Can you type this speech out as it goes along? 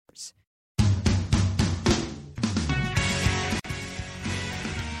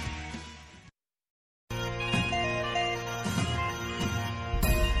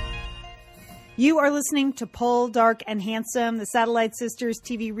You are listening to Pole, Dark, and Handsome, the Satellite Sisters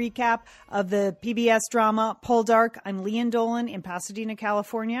TV recap of the PBS drama Pole Dark. I'm Leanne Dolan in Pasadena,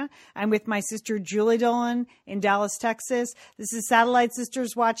 California. I'm with my sister Julie Dolan in Dallas, Texas. This is Satellite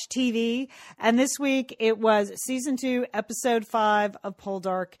Sisters Watch TV. And this week it was season 2, episode 5 of Pole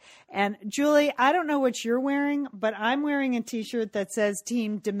Dark. And Julie, I don't know what you're wearing, but I'm wearing a t-shirt that says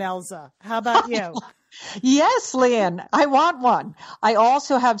Team Demelza. How about you? Yes, Leanne, I want one. I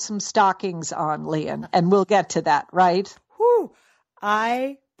also have some stockings on, Leanne, and we'll get to that, right? Whew.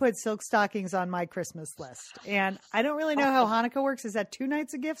 I put silk stockings on my Christmas list, and I don't really know how Hanukkah works. Is that 2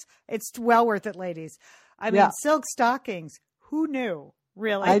 nights of gifts? It's well worth it, ladies. I mean, silk stockings. Who knew?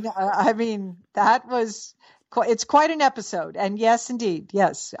 Really? I mean, it's quite an episode. And yes, indeed.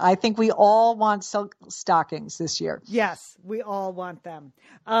 Yes. I think we all want silk stockings this year. Yes, we all want them.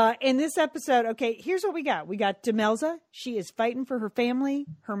 In this episode, okay, here's what we got. We got Demelza. She is fighting for her family,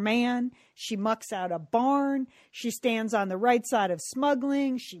 her man. She mucks out a barn. She stands on the right side of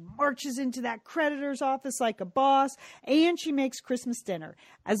smuggling. She marches into that creditor's office like a boss. And she makes Christmas dinner.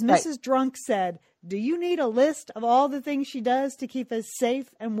 As Mrs. Drunk said, do you need a list of all the things she does to keep us safe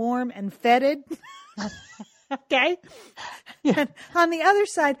and warm and feted? Okay. Yeah. And on the other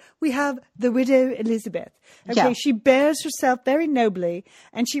side, we have the widow Elizabeth. Okay. Yeah. She bears herself very nobly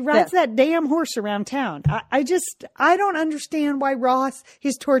and she rides that damn horse around town. I don't understand why Ross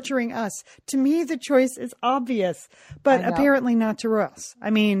is torturing us. To me, the choice is obvious, but apparently not to Ross. I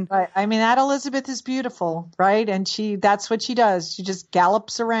mean, that Elizabeth is beautiful, right? And that's what she does. She just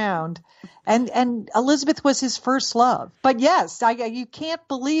gallops around. And Elizabeth was his first love. But yes, you can't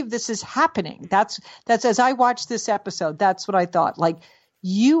believe this is happening. That's as I watched this episode, that's what I thought. Like,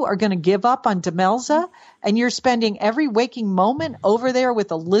 you are going to give up on Demelza and you're spending every waking moment over there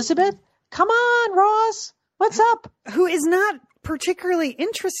with Elizabeth? Come on, Ross. What's up? Who is not particularly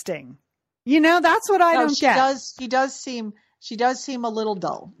interesting. You know, that's what I don't get. She does seem a little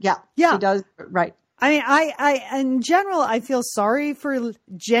dull. Yeah. Yeah. She does. Right. I mean, I in general, I feel sorry for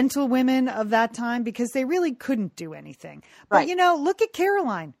gentlewomen of that time because they really couldn't do anything. But, you know, look at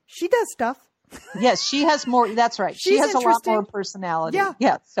Caroline. She does stuff. Yes, she has more. That's right. She has a lot more personality. Yeah.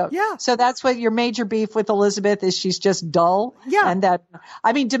 Yeah. So that's what your major beef with Elizabeth is. She's just dull. Yeah. And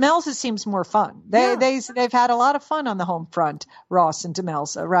Demelza seems more fun. They've had a lot of fun on the home front, Ross and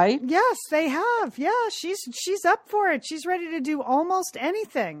Demelza, right? Yes, they have. Yeah. She's up for it. She's ready to do almost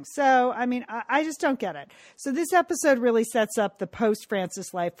anything. So, I mean, I just don't get it. So this episode really sets up the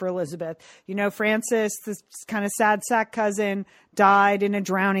post-Francis life for Elizabeth. You know, Francis, this kind of sad sack cousin, died in a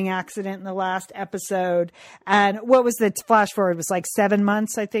drowning accident in the last episode. And what was the flash forward? It was like 7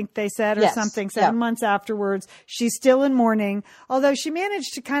 months, I think they said, or something. 7 months afterwards. She's still in mourning, although she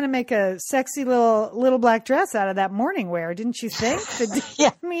managed to kind of make a sexy little black dress out of that mourning wear, didn't you think?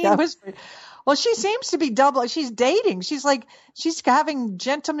 That was. Well, she seems to be double. She's dating. She's having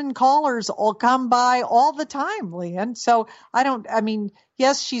gentlemen callers all come by all the time, Leanne. So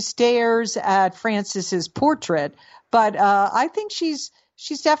yes, she stares at Francis's portrait, but I think she's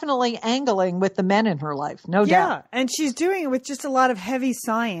definitely angling with the men in her life, no doubt. Yeah, and she's doing it with just a lot of heavy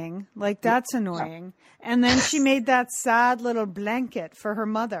sighing. Like, that's annoying. Yeah. And then she made that sad little blanket for her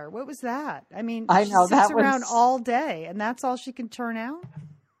mother. What was that? I mean, she sits around all day, and that's all she can turn out?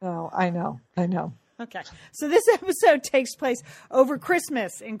 Oh, I know. Okay. So this episode takes place over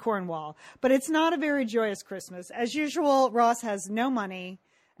Christmas in Cornwall, but it's not a very joyous Christmas. As usual, Ross has no money,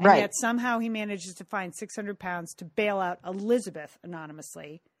 and yet somehow he manages to find £600 to bail out Elizabeth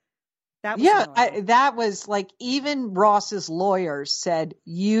anonymously. That was that was like, even Ross's lawyers said,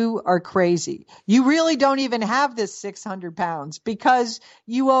 you are crazy. You really don't even have this £600 because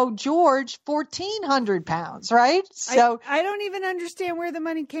you owe George £1,400, right? So I don't even understand where the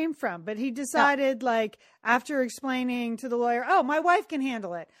money came from, but he decided, after explaining to the lawyer, oh, my wife can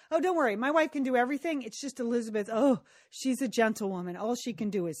handle it. Oh, don't worry. My wife can do everything. It's just Elizabeth. Oh, she's a gentlewoman. All she can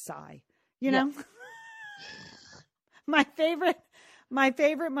do is sigh, you know? My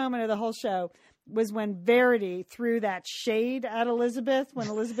favorite moment of the whole show was when Verity threw that shade at Elizabeth when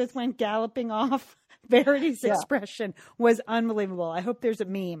Elizabeth went galloping off. Verity's expression was unbelievable. I hope there's a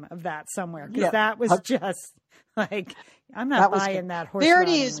meme of that somewhere because that was just like, I'm not buying that horse.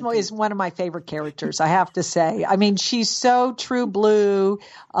 Verity is one of my favorite characters, I have to say. I mean, she's so true blue,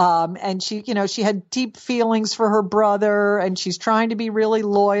 and she had deep feelings for her brother, and she's trying to be really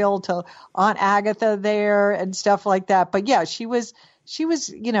loyal to Aunt Agatha there and stuff like that. But yeah, she was, she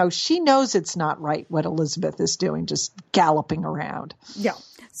knows it's not right what Elizabeth is doing, just galloping around. Yeah.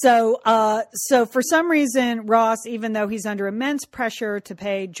 So for some reason, Ross, even though he's under immense pressure to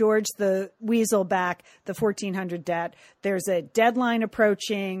pay George the Weasel back the $1,400 debt, there's a deadline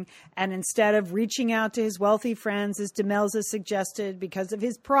approaching. And instead of reaching out to his wealthy friends, as Demelza suggested, because of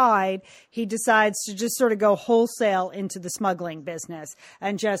his pride, he decides to just sort of go wholesale into the smuggling business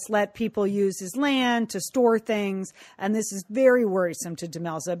and just let people use his land to store things. And this is very worrisome to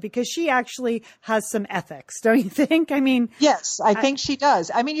Demelza because she actually has some ethics, don't you think? I mean, yes, I think she does.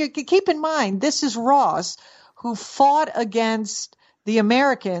 I mean, you keep in mind, this is Ross who fought against the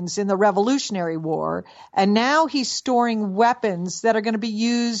Americans in the Revolutionary War, and now he's storing weapons that are going to be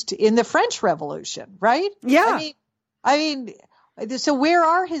used in the French Revolution, right? Yeah. I mean, so where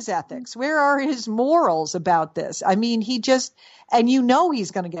are his ethics? Where are his morals about this? I mean, he's going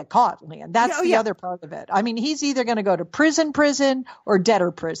to get caught, Lian. That's the other part of it. I mean, he's either going to go to prison or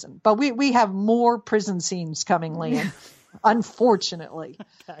debtor prison. But we have more prison scenes coming, Lian. Unfortunately.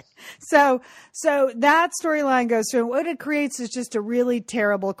 Okay. So that storyline goes through. What it creates is just a really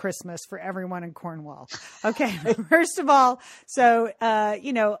terrible Christmas for everyone in Cornwall. Okay. First of all,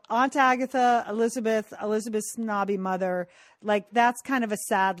 Aunt Agatha, Elizabeth's snobby mother, like that's kind of a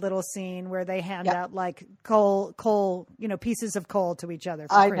sad little scene where they hand out like coal, pieces of coal to each other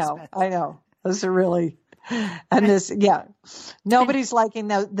for Christmas. I know. Those are really... And nobody's liking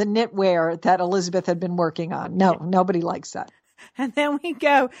the knitwear that Elizabeth had been working on. No, nobody likes that. And then we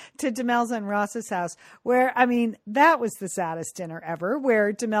go to Demelza and Ross's house where, I mean, that was the saddest dinner ever,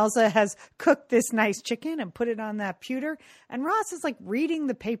 where Demelza has cooked this nice chicken and put it on that pewter. And Ross is like reading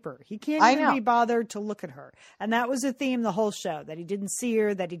the paper. He can't even be bothered to look at her. And that was a theme the whole show, that he didn't see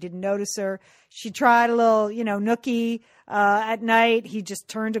her, that he didn't notice her. She tried a little, nookie at night. He just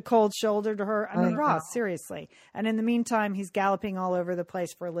turned a cold shoulder to her. I mean, Ross, seriously. And in the meantime, he's galloping all over the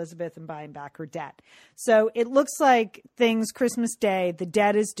place for Elizabeth and buying back her debt. So it looks like Christmas Day, the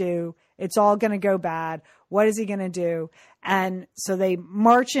debt is due. It's all going to go bad. What is he going to do? And so they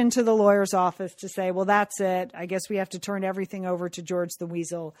march into the lawyer's office to say, well, that's it. I guess we have to turn everything over to George the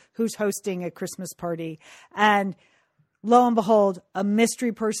Weasel, who's hosting a Christmas party. And lo and behold, a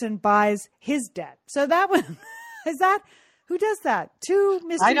mystery person buys his debt. So that one who does that? Two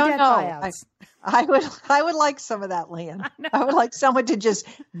mystery debt buyouts. I would like some of that, Lian. I would like someone to just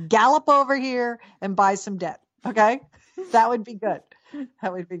gallop over here and buy some debt. Okay. That would be good.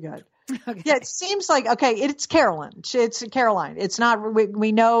 That would be good. Okay. Yeah, it seems like, it's Caroline. It's Caroline. It's not,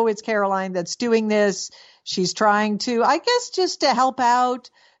 we know it's Caroline that's doing this. She's trying to, I guess, just to help out,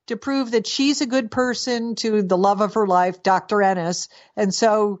 to prove that she's a good person to the love of her life, Dr. Ennis. And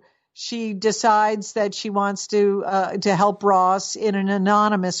so she decides that she wants to help Ross in an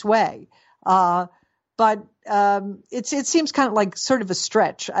anonymous way. But it seems kind of like sort of a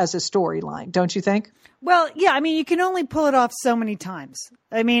stretch as a storyline, don't you think? Well, yeah, I mean, you can only pull it off so many times.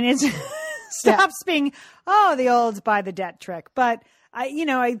 I mean, it stops being, the old buy the debt trick. But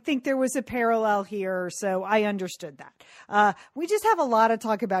I think there was a parallel here, so I understood that. We just have a lot of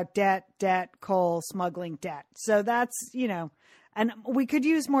talk about debt, coal, smuggling, debt. So that's, and we could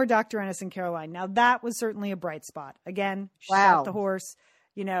use more Dr. Ennis and Caroline. Now, that was certainly a bright spot. Again, she got the horse.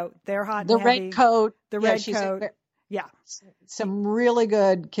 They're hot and heavy. Red coat. The red coat. Yeah. Some really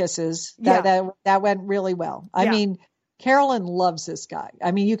good kisses. That went really well. I mean, Carolyn loves this guy.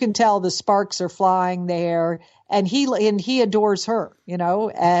 I mean, you can tell the sparks are flying there, and he adores her,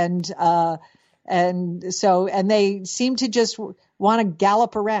 and they seem to just want to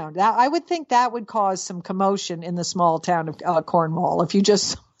gallop around. I would think that would cause some commotion in the small town of Cornwall if you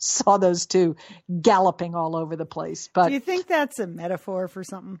just saw those two galloping all over the place. But do you think that's a metaphor for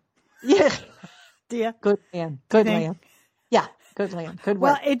something? Yeah. Do you? Good man. Good man. Yeah. Good man. Good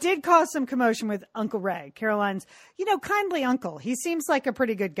work. Well, it did cause some commotion with Uncle Ray, Caroline's, kindly uncle. He seems like a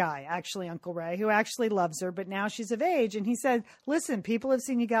pretty good guy, actually, Uncle Ray, who actually loves her, but now she's of age. And he said, listen, people have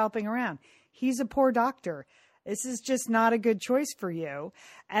seen you galloping around. He's a poor doctor. This is just not a good choice for you.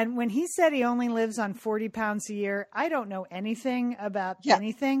 And when he said he only lives on 40 pounds a year, I don't know anything about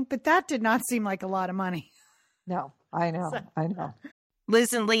anything, but that did not seem like a lot of money. No, I know. I know.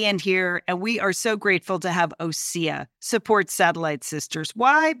 Liz and Leanne here, and we are so grateful to have OSEA support Satellite Sisters.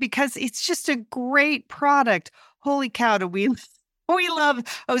 Why? Because it's just a great product. Holy cow, do we love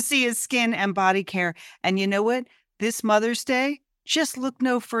OSEA's skin and body care. And you know what? This Mother's Day, just look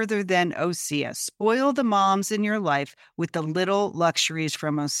no further than OSEA. Spoil the moms in your life with the little luxuries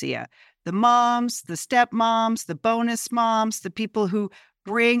from OSEA. The moms, the stepmoms, the bonus moms, the people who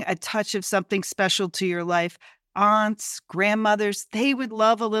bring a touch of something special to your life. aunts, grandmothers, they would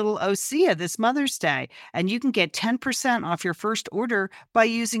love a little Osea this Mother's Day. And you can get 10% off your first order by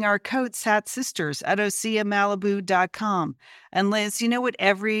using our code SATSisters at OseaMalibu.com. And Liz, you know what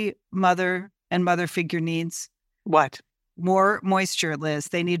every mother and mother figure needs? What? More moisture, Liz.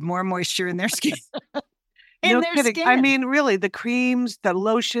 They need more moisture in their skin. No kidding. I mean, really, the creams, the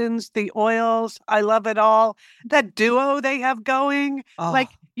lotions, the oils, I love it all. That duo they have going, like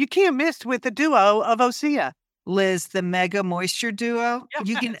you can't miss with the duo of Osea. Liz, the Mega Moisture Duo.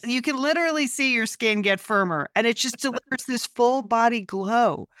 Yes. You can literally see your skin get firmer, and it just delivers this full body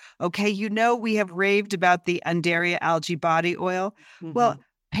glow. Okay, you know we have raved about the Undaria Algae Body Oil. Mm-hmm. Well,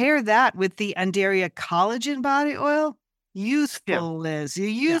 pair that with the Undaria Collagen Body Oil. Youthful, Liz. Your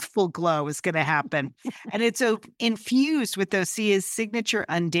youthful glow is going to happen. And it's infused with Osea's signature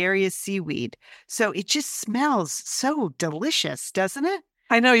Undaria seaweed. So it just smells so delicious, doesn't it?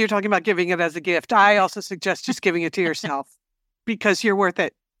 I know you're talking about giving it as a gift. I also suggest just giving it to yourself because you're worth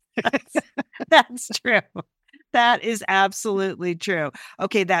it. That's true. That is absolutely true.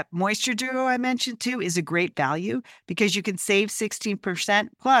 Okay, that Moisture Duo I mentioned too is a great value because you can save 16%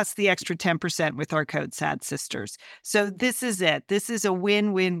 plus the extra 10% with our code SADSisters. So this is it. This is a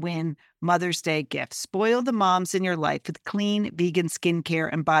win-win-win Mother's Day gift. Spoil the moms in your life with clean vegan skincare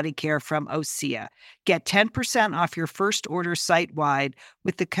and body care from Osea. Get 10% off your first order site-wide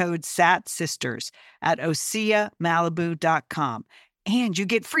with the code SATSisters at OseaMalibu.com. And you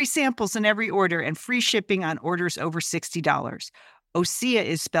get free samples in every order and free shipping on orders over $60. Osea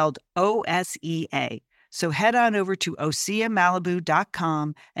is spelled O-S-E-A. So head on over to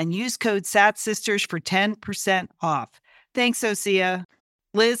OseaMalibu.com and use code SATSisters for 10% off. Thanks, Osea.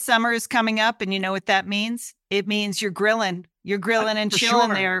 Liz, summer is coming up, and you know what that means? It means you're grilling. You're grilling and chilling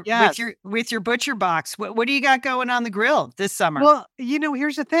there with your butcher box. What do you got going on the grill this summer? Well,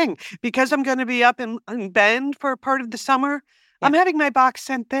 here's the thing. Because I'm going to be up in Bend for part of the summer, I'm having my box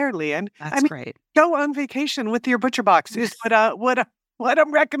sent there, Leanne. That's great. Go on vacation with your butcher box is what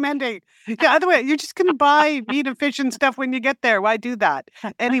I'm recommending. By the way, you're just going to buy meat and fish and stuff when you get there. Why do that?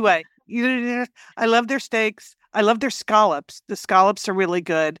 Anyway, I love their steaks. I love their scallops. The scallops are really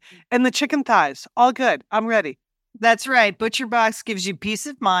good. And the chicken thighs, all good. I'm ready. That's right. Butcher Box gives you peace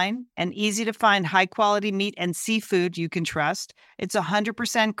of mind and easy to find high quality meat and seafood you can trust. It's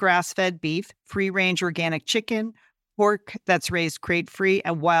 100% grass-fed beef, free-range organic chicken, pork that's raised crate-free,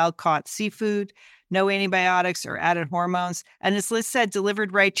 and wild-caught seafood. No antibiotics or added hormones. And as Liz said,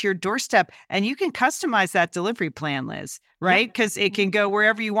 delivered right to your doorstep. And you can customize that delivery plan, Liz, right? Because it can go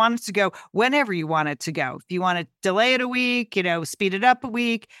wherever you want it to go, whenever you want it to go. If you want to delay it a week, speed it up a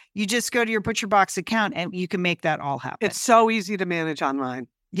week, you just go to your Butcher Box account and you can make that all happen. It's so easy to manage online.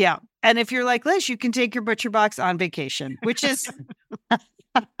 Yeah. And if you're like Liz, you can take your Butcher Box on vacation, which is...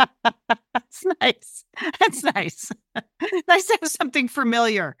 That's nice. That's nice. Nice to have something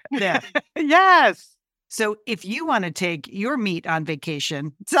familiar there. Yes. So if you want to take your meat on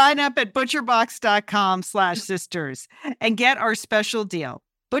vacation, sign up at butcherbox.com/sisters and get our special deal.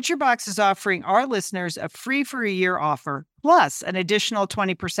 ButcherBox is offering our listeners a free for a year offer plus an additional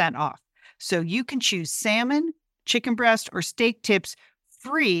 20% off. So you can choose salmon, chicken breast, or steak tips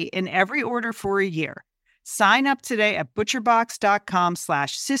free in every order for a year. Sign up today at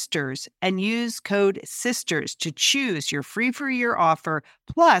butcherbox.com/sisters and use code SISTERS to choose your free for a year offer,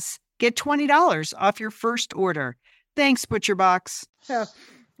 plus get $20 off your first order. Thanks, ButcherBox. So,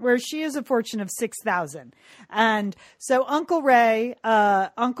 where she has a fortune of $6,000. And so Uncle Ray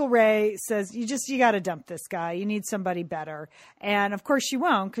says, you got to dump this guy. You need somebody better. And of course she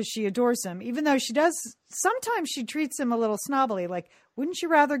won't, because she adores him, even though she does. Sometimes she treats him a little snobbily. Like, wouldn't you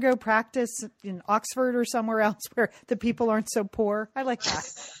rather go practice in Oxford or somewhere else where the people aren't so poor? I like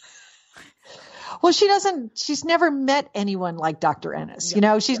that. Well, she's never met anyone like Dr. Ennis.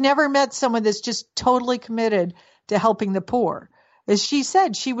 She's never met someone that's just totally committed to helping the poor. As she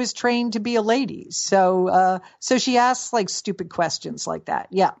said, she was trained to be a lady. So she asks like stupid questions like that.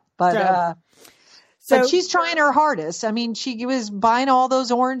 Yeah. But she's trying her hardest. I mean, she was buying all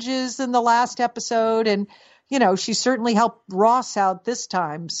those oranges in the last episode, and, she certainly helped Ross out this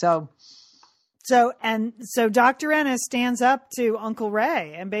time. So Dr. Ennis stands up to Uncle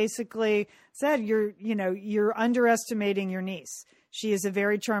Ray and basically said, you're underestimating your niece. She is a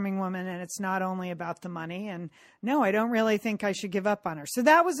very charming woman, and it's not only about the money. And no, I don't really think I should give up on her. So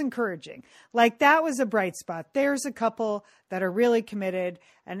that was encouraging. Like, that was a bright spot. There's a couple that are really committed.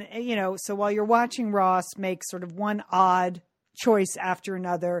 And, so while you're watching Ross make sort of one odd choice after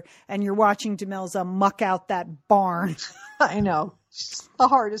another, and you're watching Demelza muck out that barn. I know. She's the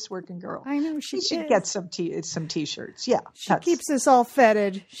hardest working girl. I know she should is. get some t-shirts. Yeah. She keeps us all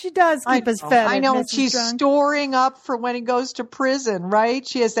fetid. She does keep us fetid. I know. Mrs. She's Drunk. storing up for when he goes to prison, right?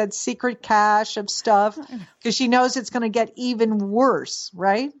 She has that secret cache of stuff because she knows it's going to get even worse,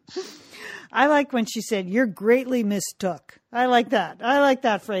 right? I like when she said, "You're greatly mistook." I like that. I like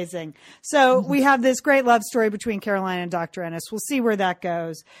that phrasing. So we have this great love story between Caroline and Dr. Ennis. We'll see where that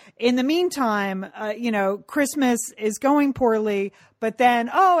goes. In the meantime, Christmas is going poorly, but then,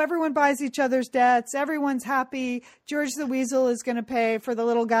 everyone buys each other's debts. Everyone's happy. George the Weasel is going to pay for the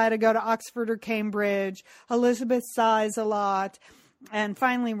little guy to go to Oxford or Cambridge. Elizabeth sighs a lot. And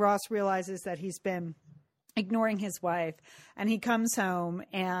finally, Ross realizes that he's been ignoring his wife, and he comes home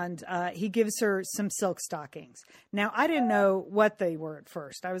and he gives her some silk stockings. Now, I didn't know what they were at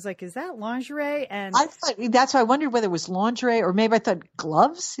first. I was like, is that lingerie? And I thought that's why I wondered whether it was lingerie or maybe I thought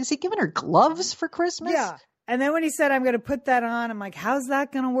gloves. Is he giving her gloves for Christmas? yeah. And then when he said, I'm going to put that on, I'm like, how's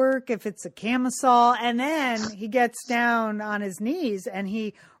that going to work if it's a camisole? And then he gets down on his knees and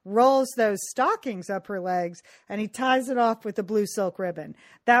he rolls those stockings up her legs and he ties it off with a blue silk ribbon.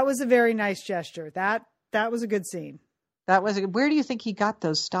 That was a very nice gesture. That was a good scene. Where do you think he got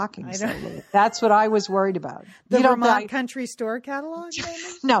those stockings? I don't- That's what I was worried about. The You don't Vermont think- Country Store catalog? Maybe?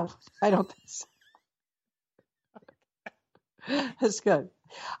 No, I don't think so. That's good.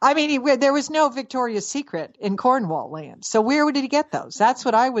 I mean, there was no Victoria's Secret in Cornwall land. So where did he get those? That's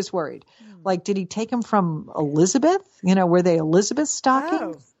what I was worried. Like, did he take them from Elizabeth? Were they Elizabeth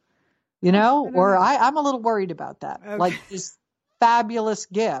stockings? I'm a little worried about that. Okay. Like this fabulous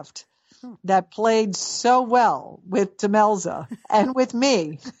gift that played so well with Demelza and with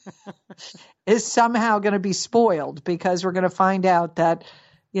me is somehow going to be spoiled because we're going to find out that,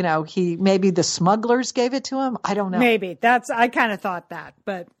 maybe the smugglers gave it to him. I don't know. Maybe. I kind of thought that,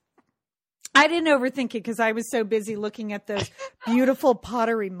 but I didn't overthink it because I was so busy looking at those beautiful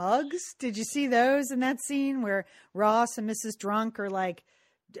pottery mugs. Did you see those in that scene where Ross and Mrs. Drunk are like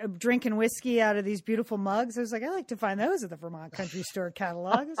drinking whiskey out of these beautiful mugs? I was like, I like to find those at the Vermont Country Store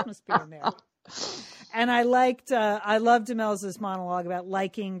catalog. This must be in there. And I loved Demelza's monologue about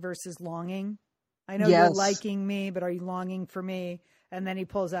liking versus longing. I know you're liking me, but are you longing for me? And then he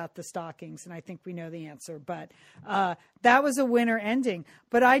pulls out the stockings, and I think we know the answer. But that was a winner ending.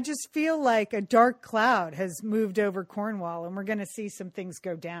 But I just feel like a dark cloud has moved over Cornwall, and we're going to see some things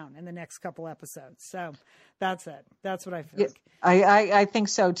go down in the next couple episodes. So that's it. That's what I feel like. I think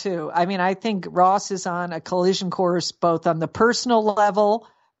so, too. I mean, I think Ross is on a collision course, both on the personal level,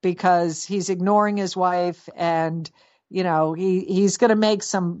 because he's ignoring his wife and he's going to make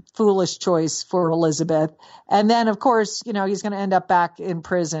some foolish choice for Elizabeth. And then, of course, he's going to end up back in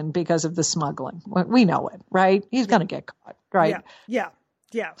prison because of the smuggling. We know it, right? He's going to get caught, right? Yeah.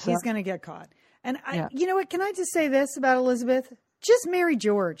 He's going to get caught. And you know what? Can I just say this about Elizabeth? Just marry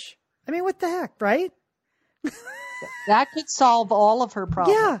George. I mean, what the heck, right? That could solve all of her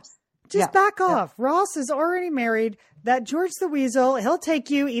problems. Yeah. Just back off. Ross is already married. That George the Weasel, he'll take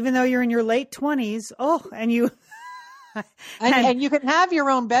you even though you're in your late 20s. Oh, and you... And you can have your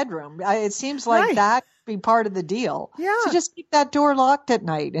own bedroom. It seems like that would be part of the deal. Yeah. So just keep that door locked at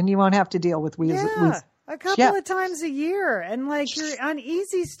night and you won't have to deal with weasels. Yeah. A couple of times a year. And like you're on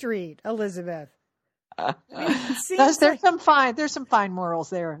Easy Street, Elizabeth. There's some fine morals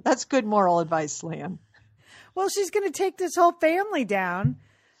there. That's good moral advice, Lian. Well, she's going to take this whole family down,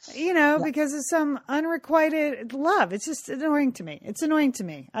 because of some unrequited love. It's just annoying to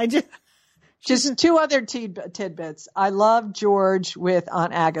me. Just two other tidbits. I love George with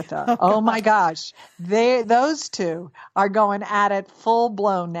Aunt Agatha. Oh my gosh. Those two are going at it full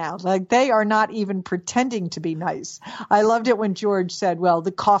blown now. Like they are not even pretending to be nice. I loved it when George said, well,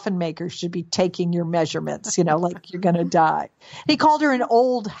 the coffin maker should be taking your measurements, like you're going to die. He called her an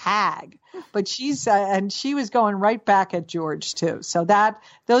old hag, but she was going right back at George too. So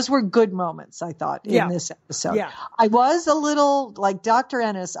those were good moments, I thought, in this episode. Yeah. I was a little like Dr.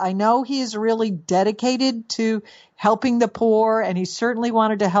 Ennis. I know he is really dedicated to helping the poor, and he certainly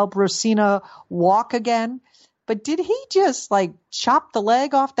wanted to help Rosina walk again. But did he just like chop the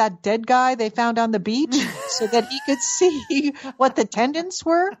leg off that dead guy they found on the beach so that he could see what the tendons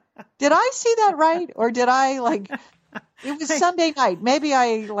were? Did I see that right? Or did I it was Sunday night. Maybe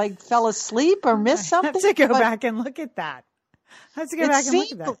I fell asleep or missed something. I have to go back and look at that.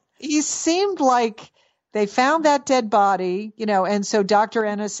 He seemed like they found that dead body, and so Dr.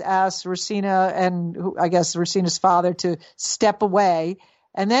 Ennis asked Rosina and I guess Rosina's father to step away.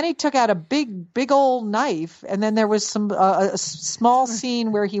 And then he took out a big old knife. And then there was a small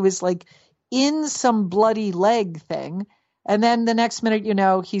scene where he was like in some bloody leg thing. And then the next minute, you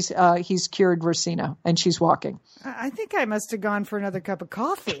know, he's cured Rosina and she's walking. I think I must have gone for another cup of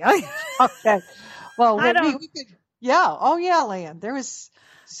coffee. Okay. Well, I don't- we could, yeah. Oh yeah, Lan. There's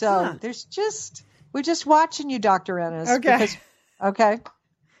we're just watching you, Dr. Ennis. Okay. Okay.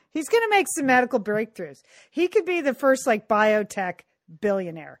 He's going to make some medical breakthroughs. He could be the first like biotech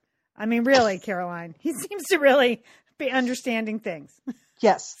billionaire. I mean, really, Caroline, he seems to really be understanding things.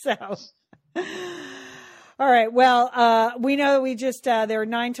 Yes. So, all right. Well, we know that we just, there are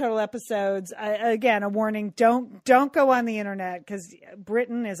 9 total episodes. Again, a warning, don't go on the internet because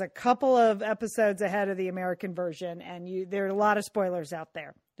Britain is a couple of episodes ahead of the American version. And there are a lot of spoilers out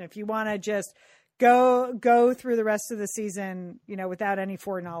there. If you want to just go through the rest of the season, you know, without any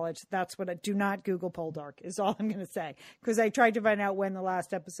foreknowledge, that's what do not Google Poldark is all I'm going to say. Because I tried to find out when the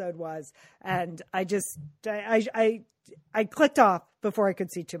last episode was. And I clicked off before I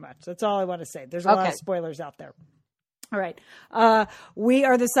could see too much. That's all I want to say. There's a lot of spoilers out there. All right. We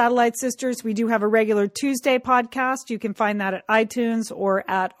are the Satellite Sisters. We do have a regular Tuesday podcast. You can find that at iTunes or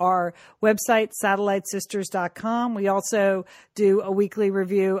at our website, satellitesisters.com. We also do a weekly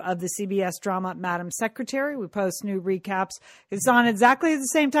review of the CBS drama Madam Secretary. We post new recaps. It's on exactly at the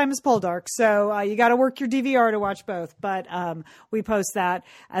same time as Poldark. So you got to work your DVR to watch both. But we post that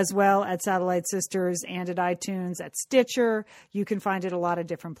as well at Satellite Sisters and at iTunes, at Stitcher. You can find it a lot of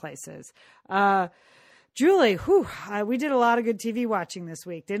different places. Julie, we did a lot of good TV watching this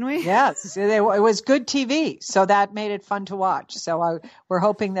week, didn't we? Yes, it was good TV, so that made it fun to watch. So we're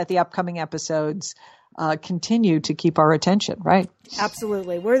hoping that the upcoming episodes continue to keep our attention, right?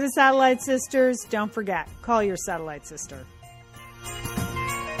 Absolutely. We're the Satellite Sisters. Don't forget, call your Satellite Sister.